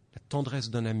 la tendresse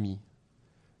d'un ami,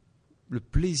 le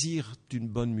plaisir d'une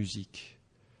bonne musique,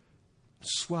 une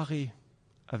soirée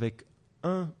avec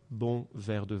un bon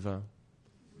verre de vin.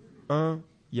 Il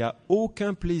n'y a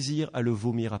aucun plaisir à le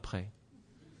vomir après.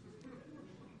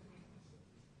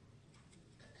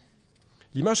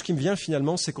 L'image qui me vient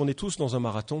finalement, c'est qu'on est tous dans un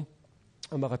marathon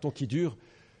qui dure.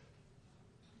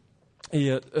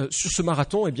 Et sur ce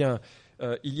marathon,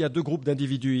 il y a 2 groupes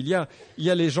d'individus. Il y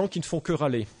a les gens qui ne font que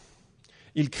râler.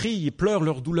 Ils crient, ils pleurent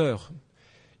leur douleur.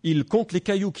 Ils comptent les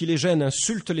cailloux qui les gênent,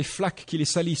 insultent les flaques qui les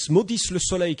salissent, maudissent le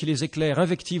soleil qui les éclaire,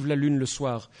 invectivent la lune le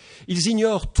soir. Ils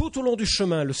ignorent tout au long du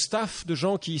chemin le staff de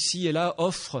gens qui ici et là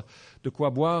offrent de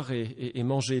quoi boire et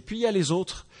manger. Puis il y a les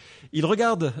autres. Ils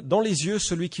regardent dans les yeux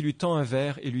celui qui lui tend un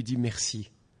verre et lui dit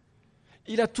merci.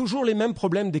 Il a toujours les mêmes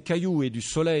problèmes des cailloux et du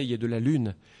soleil et de la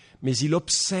lune, mais il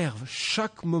observe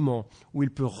chaque moment où il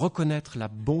peut reconnaître la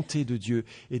bonté de Dieu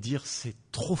et dire « c'est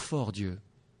trop fort Dieu,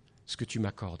 ce que tu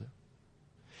m'accordes ».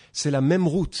 C'est la même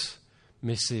route,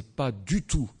 mais ce n'est pas du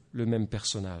tout le même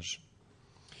personnage.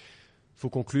 Il faut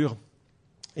conclure,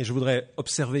 et je voudrais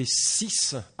observer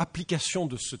 6 applications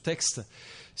de ce texte.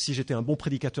 Si j'étais un bon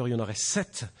prédicateur, il y en aurait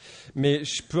 7, mais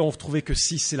je peux en trouver que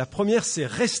 6. Et la première, c'est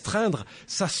restreindre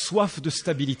sa soif de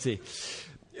stabilité.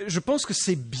 Je pense que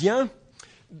c'est bien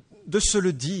de se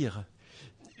le dire.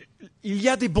 Il y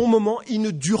a des bons moments, ils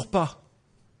ne durent pas.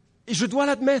 Et je dois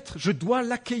l'admettre, je dois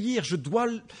l'accueillir,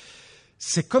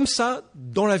 C'est comme ça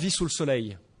dans la vie sous le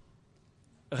soleil.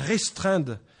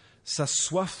 Restreindre sa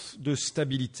soif de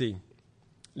stabilité.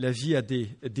 La vie a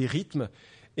des rythmes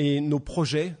et nos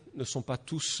projets ne sont pas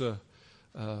tous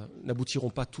n'aboutiront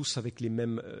pas tous avec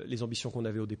les ambitions qu'on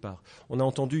avait au départ. On a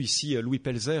entendu ici Louis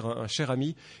Pelzer, un cher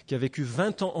ami, qui a vécu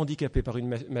 20 ans handicapé par une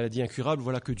maladie incurable.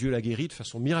 Voilà que Dieu l'a guéri de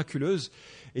façon miraculeuse.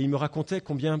 Et il me racontait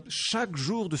combien chaque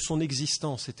jour de son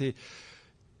existence était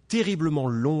terriblement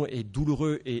long et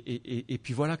douloureux. Et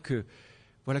puis voilà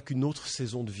qu'une autre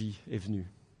saison de vie est venue.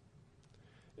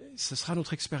 Ce sera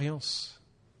notre expérience.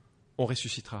 On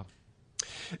ressuscitera.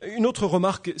 Une autre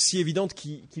remarque si évidente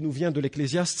qui nous vient de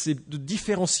l'Ecclésiaste, c'est de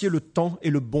différencier le temps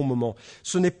et le bon moment.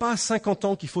 Ce n'est pas à 50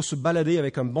 ans qu'il faut se balader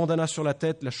avec un bandana sur la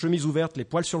tête, la chemise ouverte, les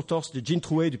poils sur le torse, des jeans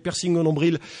troués, du piercing au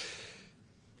nombril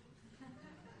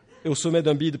et au sommet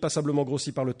d'un bide passablement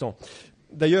grossi par le temps.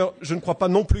 D'ailleurs, je ne crois pas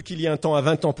non plus qu'il y ait un temps à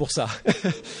 20 ans pour ça.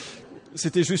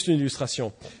 C'était juste une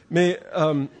illustration. Mais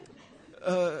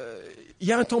il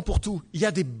y a un temps pour tout. Il y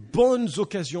a des bonnes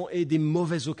occasions et des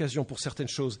mauvaises occasions pour certaines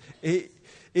choses. Et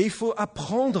il faut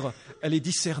apprendre à les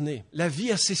discerner. La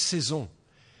vie a ses saisons.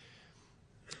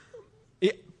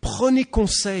 Et prenez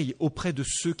conseil auprès de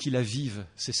ceux qui la vivent,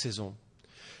 ces saisons.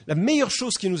 La meilleure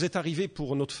chose qui nous est arrivée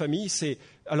pour notre famille, c'est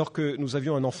alors que nous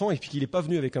avions un enfant et puis qu'il n'est pas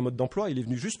venu avec un mode d'emploi, il est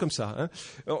venu juste comme ça. Hein.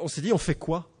 On s'est dit, on fait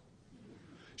quoi ?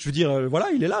 Je veux dire,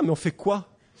 voilà, il est là, mais on fait quoi ?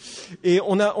 Et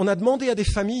on a demandé à des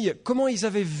familles comment ils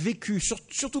avaient vécu,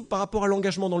 surtout par rapport à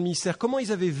l'engagement dans le ministère, comment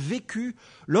ils avaient vécu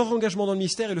leur engagement dans le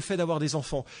ministère et le fait d'avoir des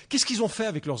enfants. Qu'est-ce qu'ils ont fait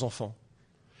avec leurs enfants ?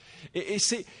 Et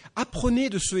c'est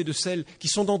apprenez de ceux et de celles qui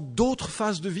sont dans d'autres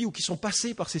phases de vie ou qui sont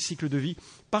passés par ces cycles de vie,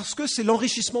 parce que c'est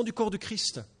l'enrichissement du corps de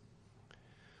Christ.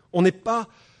 On n'est pas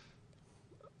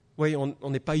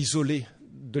isolé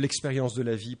de l'expérience de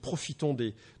la vie. Profitons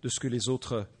de ce que les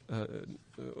autres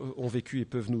ont vécu et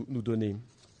peuvent nous donner.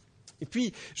 Et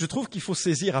puis, je trouve qu'il faut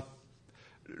saisir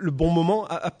le bon moment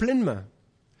à pleine main.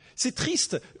 C'est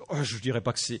triste, je ne dirais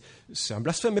pas que c'est un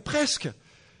blasphème, mais presque,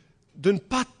 de ne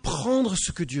pas prendre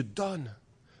ce que Dieu donne,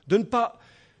 de ne pas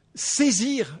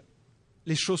saisir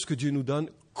les choses que Dieu nous donne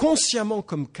consciemment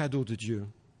comme cadeau de Dieu.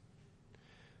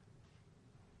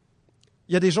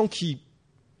 Il y a des gens qui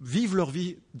vivent leur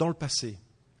vie dans le passé.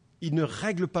 Ils ne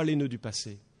règlent pas les nœuds du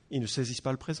passé. Ils ne saisissent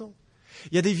pas le présent.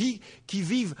 Il y a des vies qui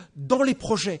vivent dans les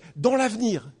projets, dans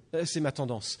l'avenir. C'est ma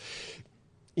tendance.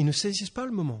 Ils ne saisissent pas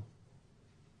le moment.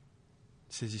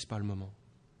 Ils ne saisissent pas le moment.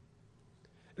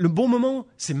 Le bon moment,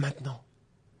 c'est maintenant,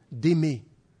 d'aimer.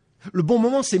 Le bon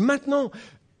moment, c'est maintenant,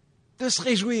 de se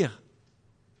réjouir.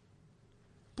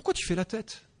 Pourquoi tu fais la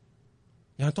tête ?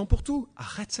 Il y a un temps pour tout.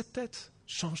 Arrête cette tête.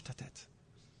 Change ta tête.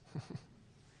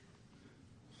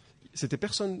 C'était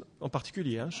personne en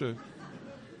particulier. Hein,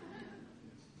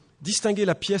 Distinguer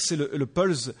la pièce et le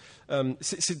pulse,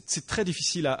 c'est très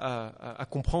difficile à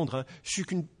comprendre. Hein. Je suis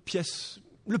qu'une pièce.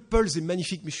 Le pulse est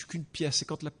magnifique, mais je suis qu'une pièce. Et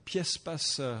quand la pièce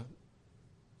passe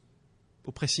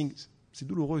au pressing, c'est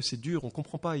douloureux, c'est dur, on ne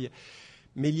comprend pas.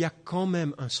 Mais il y a quand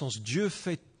même un sens. Dieu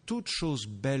fait toutes choses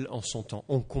belles en son temps.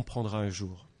 On comprendra un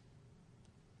jour.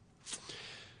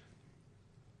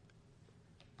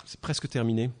 C'est presque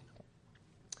terminé.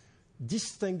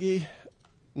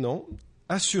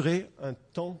 Assurer un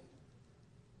temps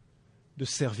de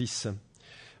service.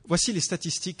 Voici les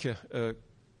statistiques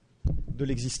de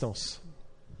l'existence.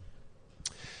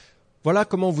 Voilà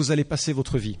comment vous allez passer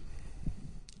votre vie.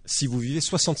 Si vous vivez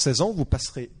 76 ans, vous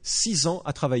passerez 6 ans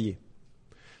à travailler,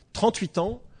 38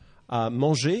 ans à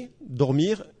manger,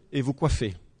 dormir et vous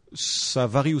coiffer. Ça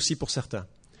varie aussi pour certains.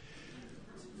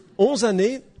 11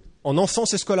 années en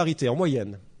enfance et scolarité, en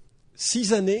moyenne.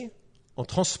 6 années en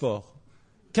transport.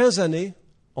 15 années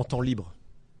en temps libre.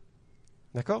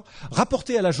 D'accord ?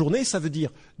 Rapporté à la journée, ça veut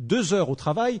dire 2 heures au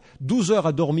travail, 12 heures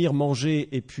à dormir, manger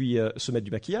et puis se mettre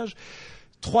du maquillage,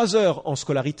 3 heures en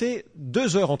scolarité,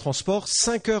 2 heures en transport,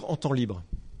 5 heures en temps libre.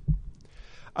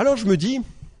 Alors je me dis,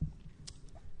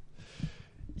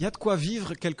 il y a de quoi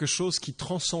vivre quelque chose qui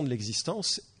transcende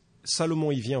l'existence.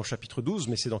 Salomon y vient au chapitre 12,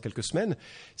 mais c'est dans quelques semaines.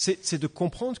 C'est de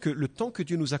comprendre que le temps que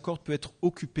Dieu nous accorde peut être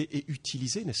occupé et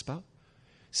utilisé, n'est-ce pas ?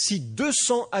 Si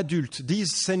 200 adultes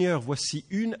disent « Seigneur, voici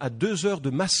 1 à 2 heures de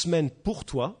ma semaine pour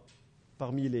toi »,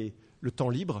 parmi le temps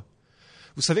libre,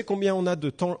 vous savez combien on a de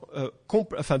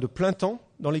plein temps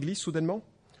dans l'Église soudainement ?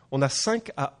 On a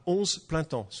 5 à 11 plein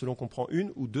temps, selon qu'on prend 1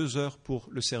 ou 2 heures pour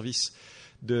le service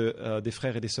des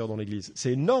frères et des sœurs dans l'Église.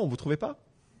 C'est énorme, vous ne trouvez pas ?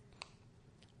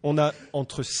 On a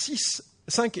entre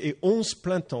 5 et 11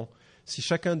 plein temps, si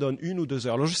chacun donne 1 ou 2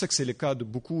 heures. Alors je sais que c'est le cas de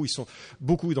beaucoup.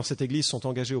 Beaucoup dans cette église sont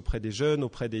engagés auprès des jeunes,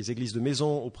 auprès des églises de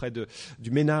maison, auprès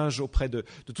du ménage, auprès de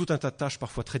tout un tas de tâches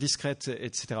parfois très discrètes,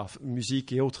 etc.,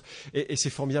 musique et autres. Et c'est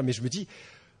formidable. Mais je me dis,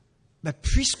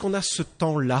 puisqu'on a ce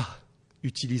temps-là,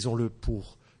 utilisons-le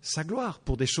pour sa gloire,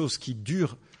 pour des choses qui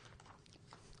durent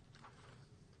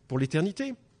pour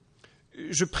l'éternité.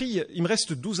 je prie, il me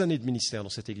reste 12 années de ministère dans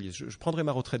cette église. Je prendrai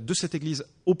ma retraite de cette église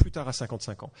au plus tard à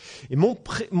 55 ans. Et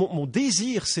mon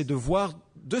désir, c'est de voir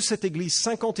de cette église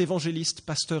 50 évangélistes,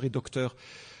 pasteurs et docteurs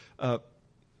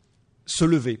se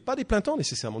lever. Pas des plein temps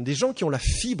nécessairement, des gens qui ont la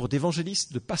fibre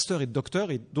d'évangélistes, de pasteurs et de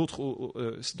docteurs et d'autres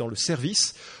dans le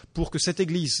service pour que cette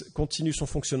église continue son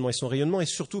fonctionnement et son rayonnement et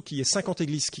surtout qu'il y ait 50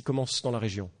 églises qui commencent dans la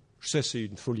région. Je sais, c'est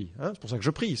une folie, c'est pour ça que je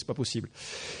prie, c'est pas possible.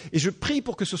 Et je prie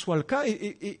pour que ce soit le cas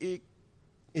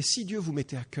et si Dieu vous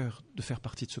mettait à cœur de faire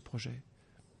partie de ce projet,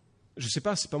 je ne sais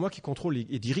pas, c'est pas moi qui contrôle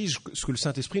et dirige ce que le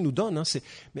Saint-Esprit nous donne,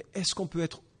 mais est-ce qu'on peut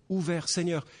être ouvert,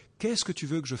 Seigneur, qu'est-ce que tu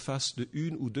veux que je fasse de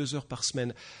 1 ou 2 heures par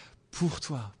semaine pour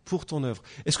toi, pour ton œuvre?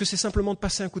 Est-ce que c'est simplement de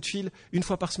passer un coup de fil 1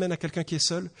 fois par semaine à quelqu'un qui est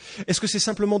seul? Est-ce que c'est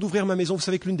simplement d'ouvrir ma maison? Vous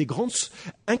savez que l'une des grandes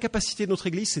incapacités de notre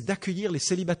Église, c'est d'accueillir les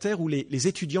célibataires ou les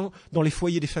étudiants dans les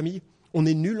foyers des familles. On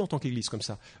est nul en tant qu'Église comme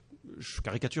ça. Je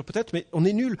caricature peut-être, mais on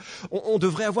est nul. On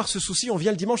devrait avoir ce souci. On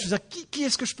vient le dimanche, on se dit qui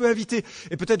est-ce que je peux inviter?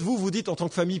 Et peut-être vous dites en tant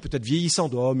que famille, peut-être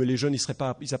vieillissante, oh mais les jeunes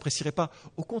ils apprécieraient pas.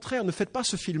 Au contraire, ne faites pas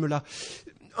ce film-là.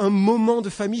 Un moment de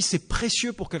famille, c'est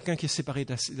précieux pour quelqu'un qui est séparé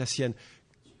de la sienne.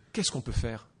 Qu'est-ce qu'on peut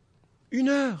faire? 1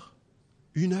 heure,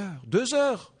 2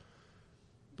 heures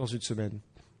dans une semaine.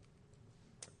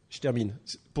 Je termine,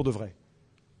 pour de vrai.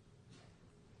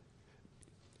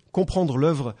 Comprendre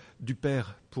l'œuvre du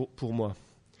Père pour moi.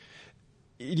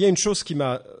 Il y a une chose qui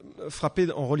m'a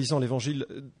frappé en relisant l'évangile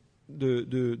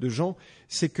de Jean,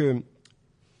 c'est que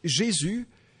Jésus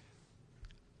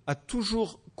a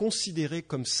toujours considéré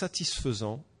comme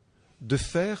satisfaisant de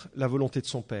faire la volonté de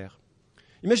son Père.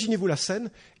 Imaginez-vous la scène,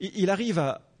 il arrive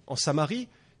en Samarie,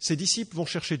 ses disciples vont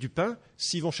chercher du pain,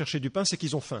 s'ils vont chercher du pain, c'est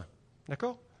qu'ils ont faim.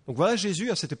 D'accord ? Donc voilà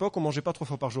Jésus, à cette époque, on ne mangeait pas 3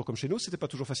 fois par jour comme chez nous, ce n'était pas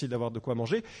toujours facile d'avoir de quoi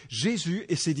manger. Jésus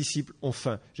et ses disciples ont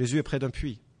faim. Jésus est près d'un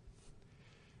puits.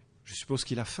 Je suppose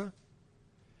qu'il a faim.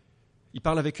 Il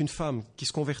parle avec une femme qui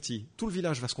se convertit. Tout le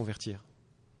village va se convertir.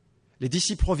 Les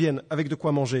disciples reviennent avec de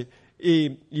quoi manger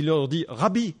et il leur dit «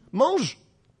 Rabbi, mange !»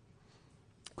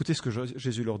 Écoutez ce que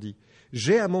Jésus leur dit. «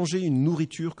 J'ai à manger une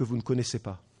nourriture que vous ne connaissez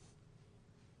pas. »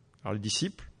 Alors les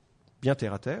disciples, bien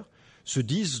terre à terre, se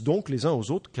disent donc les uns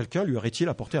aux autres « Quelqu'un lui aurait-il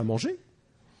apporté à manger ?»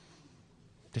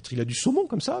 Peut-être il a du saumon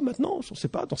comme ça maintenant, on ne sait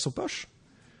pas, dans son poche.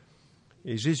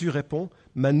 Et Jésus répond,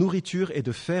 « Ma nourriture est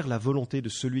de faire la volonté de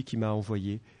celui qui m'a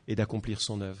envoyé et d'accomplir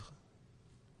son œuvre. »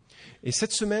 Et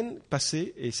cette semaine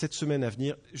passée et cette semaine à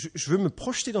venir, je veux me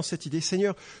projeter dans cette idée,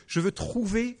 Seigneur, je veux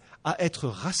trouver à être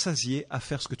rassasié à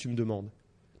faire ce que tu me demandes.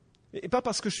 Et pas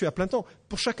parce que je suis à plein temps.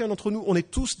 Pour chacun d'entre nous, on est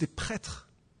tous des prêtres,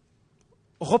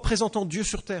 représentant Dieu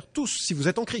sur terre, tous, si vous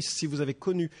êtes en Christ, si vous avez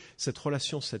connu cette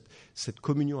relation, cette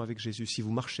communion avec Jésus, si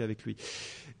vous marchez avec lui.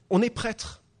 On est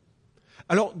prêtres.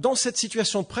 Alors, dans cette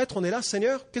situation de prêtre, on est là,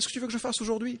 Seigneur, qu'est-ce que tu veux que je fasse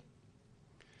aujourd'hui?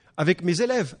 Avec mes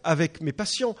élèves, avec mes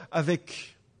patients,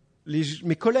 avec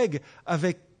mes collègues,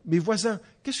 avec mes voisins,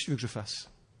 qu'est-ce que tu veux que je fasse?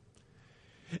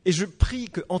 Et je prie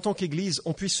qu'en tant qu'Église,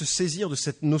 on puisse se saisir de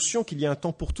cette notion qu'il y a un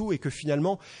temps pour tout et que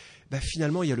finalement,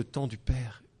 il y a le temps du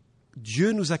Père.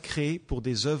 Dieu nous a créés pour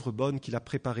des œuvres bonnes qu'il a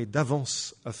préparées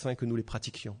d'avance afin que nous les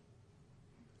pratiquions.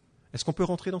 Est-ce qu'on peut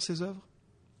rentrer dans ces œuvres?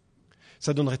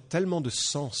 Ça donnerait tellement de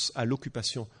sens à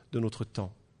l'occupation de notre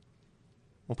temps.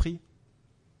 On prie?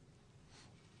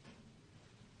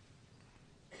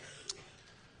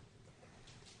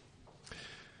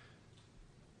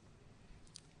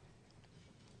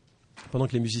 Pendant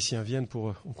que les musiciens viennent,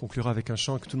 on conclura avec un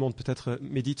chant, que tout le monde peut-être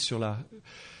médite sur il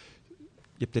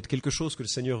y a peut-être quelque chose que le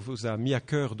Seigneur vous a mis à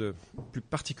cœur plus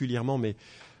particulièrement, mais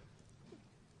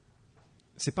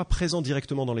ce n'est pas présent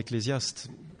directement dans l'Ecclésiaste,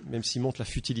 même s'il montre la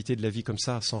futilité de la vie comme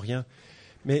ça, sans rien.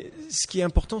 Mais ce qui est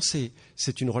important,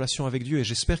 c'est une relation avec Dieu. Et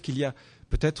j'espère qu'il y a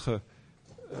peut-être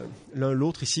l'un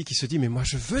l'autre ici qui se dit « Mais moi,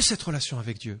 je veux cette relation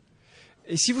avec Dieu. »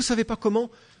 Et si vous ne savez pas comment,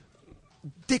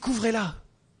 découvrez-la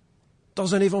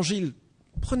dans un évangile.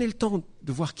 Prenez le temps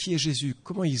de voir qui est Jésus,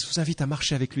 comment il vous invite à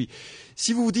marcher avec lui.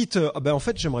 Si vous vous dites, en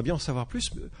fait, j'aimerais bien en savoir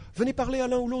plus, venez parler à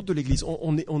l'un ou l'autre de l'Église.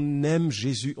 On aime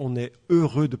Jésus, on est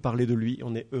heureux de parler de lui,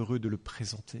 on est heureux de le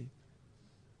présenter.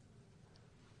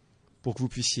 Pour que vous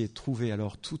puissiez trouver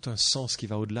alors tout un sens qui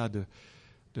va au-delà de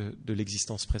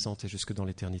l'existence présente et jusque dans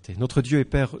l'éternité. Notre Dieu et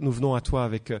Père, nous venons à toi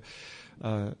avec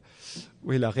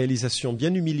la réalisation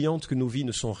bien humiliante que nos vies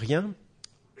ne sont rien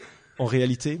en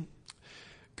réalité,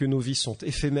 que nos vies sont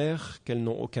éphémères, qu'elles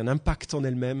n'ont aucun impact en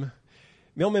elles-mêmes,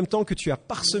 mais en même temps que tu as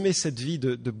parsemé cette vie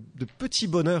de petits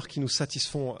bonheurs qui nous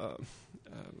satisfont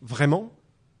vraiment,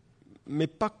 mais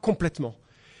pas complètement.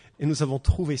 Et nous avons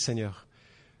trouvé, Seigneur,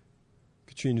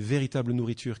 que tu es une véritable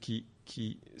nourriture qui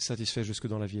satisfait jusque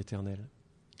dans la vie éternelle.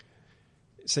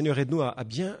 Seigneur, aide-nous à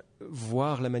bien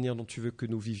voir la manière dont tu veux que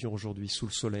nous vivions aujourd'hui sous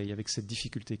le soleil, avec cette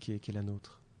difficulté qui est la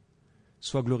nôtre.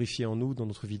 Sois glorifié en nous, dans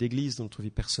notre vie d'église, dans notre vie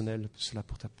personnelle, cela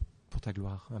pour ta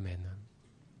gloire. Amen.